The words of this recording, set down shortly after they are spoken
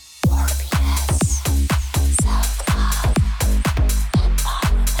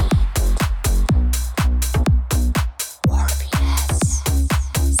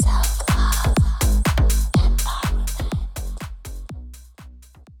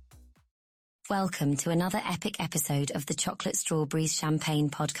Welcome to another epic episode of the Chocolate Strawberries Champagne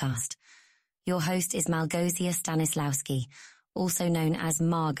podcast. Your host is Margo Stanislawski, also known as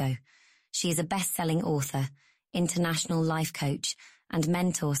Margo. She is a best-selling author, international life coach, and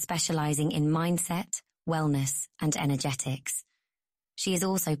mentor specializing in mindset, wellness, and energetics. She is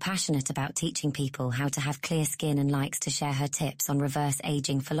also passionate about teaching people how to have clear skin and likes to share her tips on reverse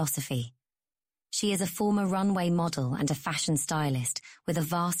aging philosophy. She is a former runway model and a fashion stylist with a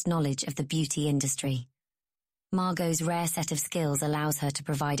vast knowledge of the beauty industry. Margo's rare set of skills allows her to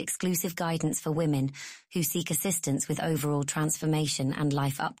provide exclusive guidance for women who seek assistance with overall transformation and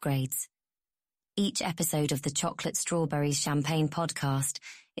life upgrades. Each episode of the Chocolate Strawberries Champagne podcast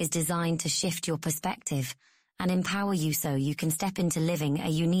is designed to shift your perspective and empower you so you can step into living a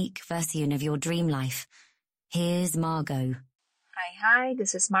unique version of your dream life. Here's Margo. Hi,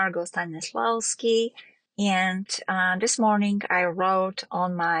 this is Margo Stanislawski, and this morning I wrote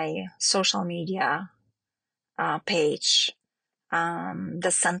on my social media page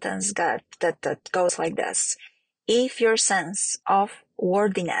the sentence that goes like this: if your sense of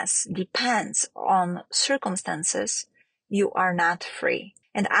worthiness depends on circumstances, you are not free.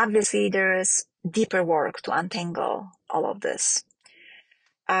 And obviously there is deeper work to untangle all of this.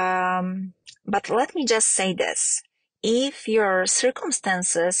 But let me just say this. If your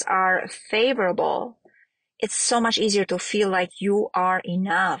circumstances are favorable, it's so much easier to feel like you are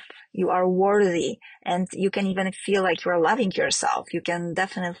enough, you are worthy, and you can even feel like you're loving yourself. You can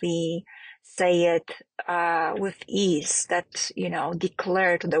definitely say it with ease, that,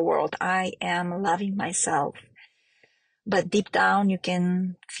 declare to the world, I am loving myself. But deep down, you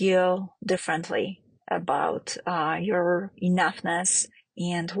can feel differently about your enoughness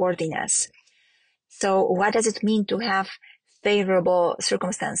and worthiness. So what does it mean to have favorable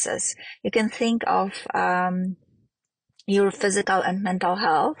circumstances? You can think of your physical and mental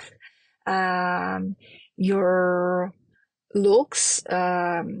health, your looks,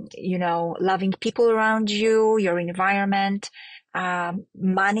 loving people around you, your environment,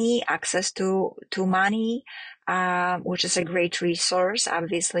 money, access to money, which is a great resource,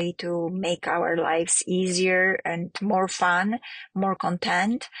 obviously, to make our lives easier and more fun, more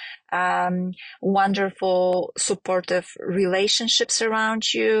content, wonderful, supportive relationships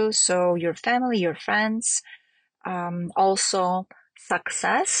around you. So your family, your friends, also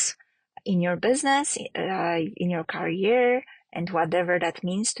success in your business, in your career, and whatever that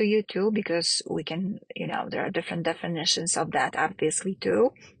means to you too, because we can, there are different definitions of that, obviously,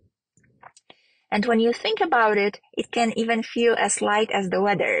 too. And when you think about it, it can even feel as light as the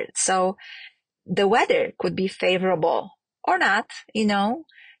weather. So the weather could be favorable or not,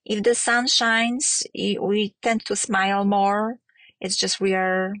 If the sun shines, we tend to smile more. It's just we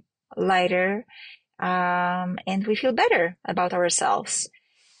are lighter, and we feel better about ourselves.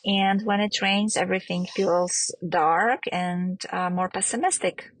 And when it rains, everything feels dark and more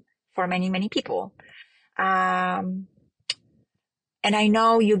pessimistic for many, many people. And I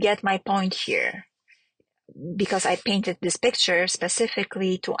know you get my point here, because I painted this picture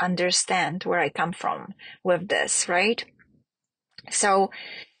specifically to understand where I come from with this, right? So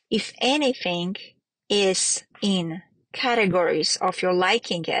if anything is in categories of your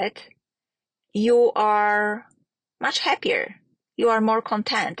liking it, you are much happier. You are more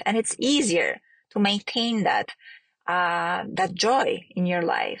content, and it's easier to maintain that joy in your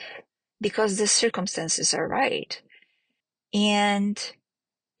life because the circumstances are right. And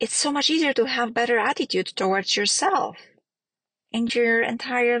it's so much easier to have better attitude towards yourself and your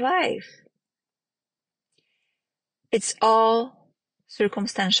entire life. It's all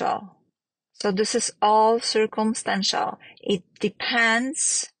circumstantial. So this is all circumstantial. It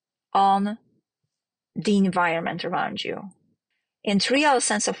depends on the environment around you. And real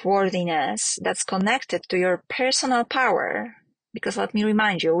sense of worthiness that's connected to your personal power, because let me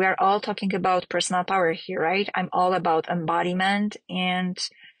remind you, we are all talking about personal power here, right? I'm all about embodiment and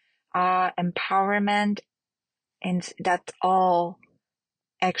empowerment, and that all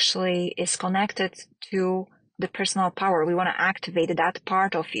actually is connected to the personal power. We want to activate that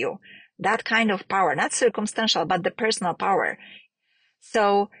part of you, that kind of power, not circumstantial, but the personal power.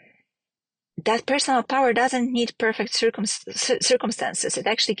 So that personal power doesn't need perfect circumstances. It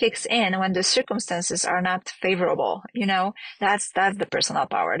actually kicks in when the circumstances are not favorable. That's the personal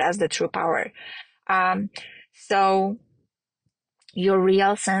power. That's the true power. So your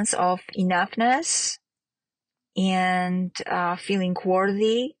real sense of enoughness and feeling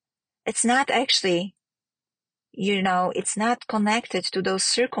worthy, it's not actually, it's not connected to those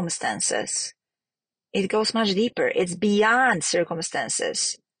circumstances. It goes much deeper. It's beyond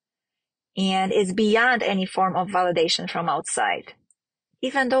circumstances. And it's beyond any form of validation from outside.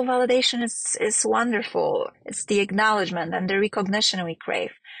 even though validation is wonderful, it's the acknowledgement and the recognition we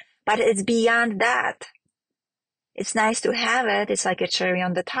crave, but it's beyond that. It's nice to have it. It's like a cherry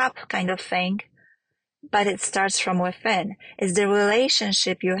on the top kind of thing, but it starts from within. It's the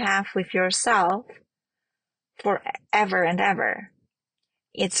relationship you have with yourself forever and ever.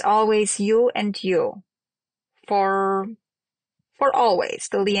 It's always you and you for always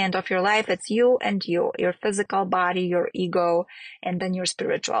till the end of your life. It's you and you, your physical body, your ego, and then your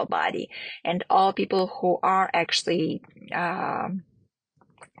spiritual body. And all people who are actually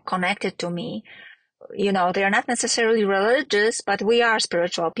connected to me, you know, they are not necessarily religious, but we are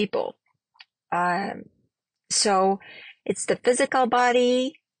spiritual people. So it's the physical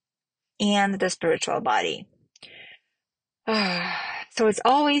body and the spiritual body. So it's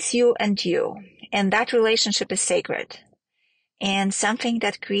always you and you, and that relationship is sacred and something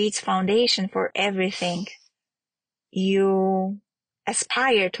that creates foundation for everything you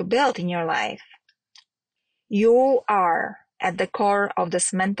aspire to build in your life. You are at the core of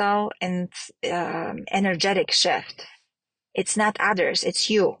this mental and energetic shift. It's not others, it's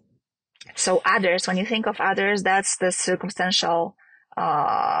you. So others, when you think of others, that's the circumstantial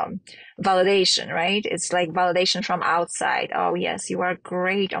validation, right? It's like validation from outside. Oh yes, you are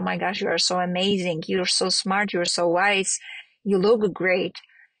great. Oh my gosh, you are so amazing. You're so smart. You're so wise. You look great.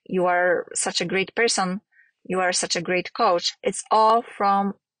 You are such a great person. You are such a great coach. It's all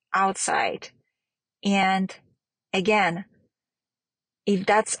from outside. And again, if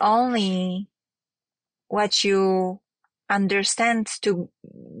that's only what you understand to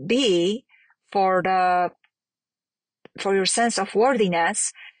be for your sense of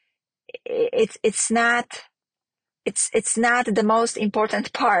worthiness, it's not the most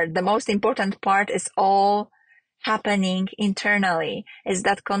important part. The most important part is all happening internally, is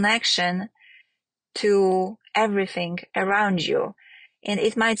that connection to everything around you. And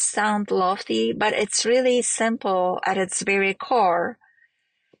it might sound lofty, but it's really simple at its very core.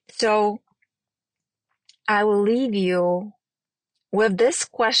 So I will leave you with this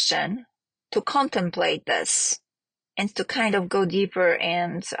question to contemplate this and to kind of go deeper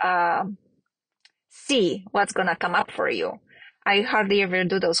and see what's going to come up for you. I hardly ever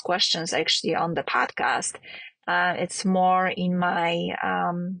do those questions actually on the podcast. It's more in my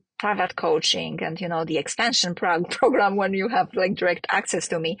private coaching and, you know, the expansion program when you have like direct access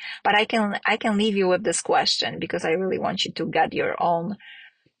to me. But I can leave you with this question because I really want you to get your own,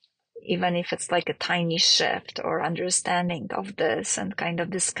 even if it's like a tiny shift or understanding of this and kind of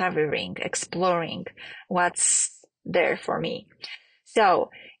discovering, exploring what's there for me.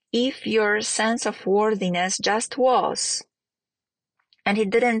 So if your sense of worthiness just was, and it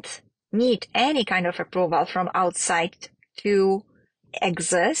didn't need any kind of approval from outside to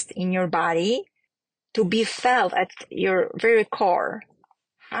exist in your body, to be felt at your very core,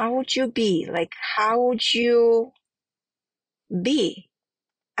 how would you be? Like, how would you be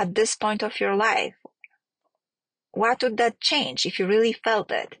at this point of your life? What would that change if you really felt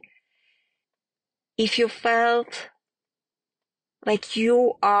it? If you felt like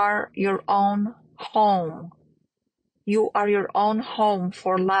you are your own home, you are your own home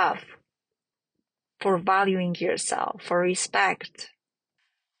for love, for valuing yourself, for respect.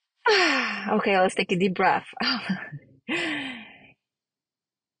 Okay, let's take a deep breath.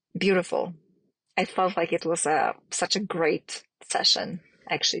 Beautiful. I felt like it was such a great session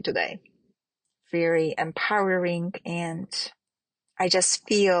actually today. Very empowering, and I just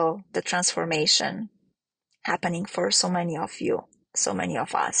feel the transformation happening for so many of you, so many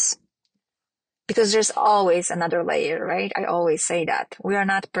of us. Because there's always another layer, right? I always say that. We are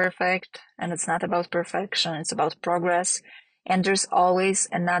not perfect, and it's not about perfection, it's about progress. And there's always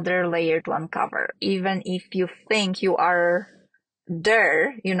another layer to uncover. Even if you think you are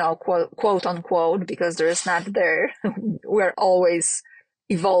there, you know, quote unquote, because there is not there. We're always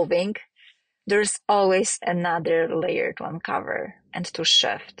evolving. There's always another layer to uncover and to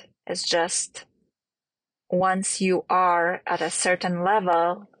shift. It's just once you are at a certain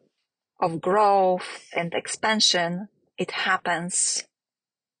level of growth and expansion, it happens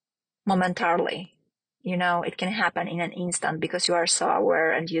momentarily. You know, it can happen in an instant because you are so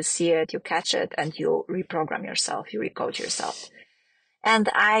aware and you see it, you catch it, and you reprogram yourself, you recode yourself. And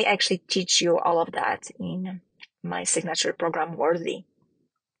I actually teach you all of that in my signature program, Worthy.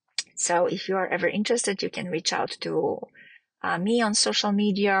 So if you are ever interested, you can reach out to me on social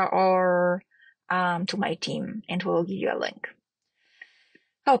media or to my team, and we'll give you a link.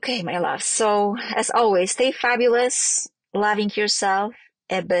 Okay, my love. So as always, stay fabulous, loving yourself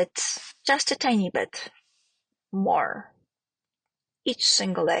a bit, just a tiny bit more each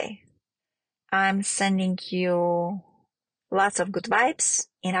single day. I'm sending you Lots of good vibes,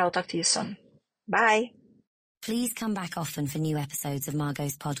 and I'll talk to you soon. Bye. Please come back often for new episodes of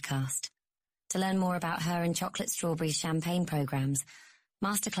Margo's podcast. To learn more about her and Chocolate Strawberries Champagne programs,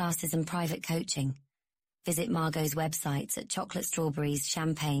 masterclasses and private coaching, visit Margo's websites at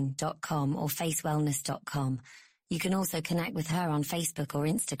chocolatestrawberrieschampagne.com or facewellness.com. You can also connect with her on Facebook or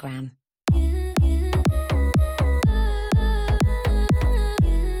Instagram.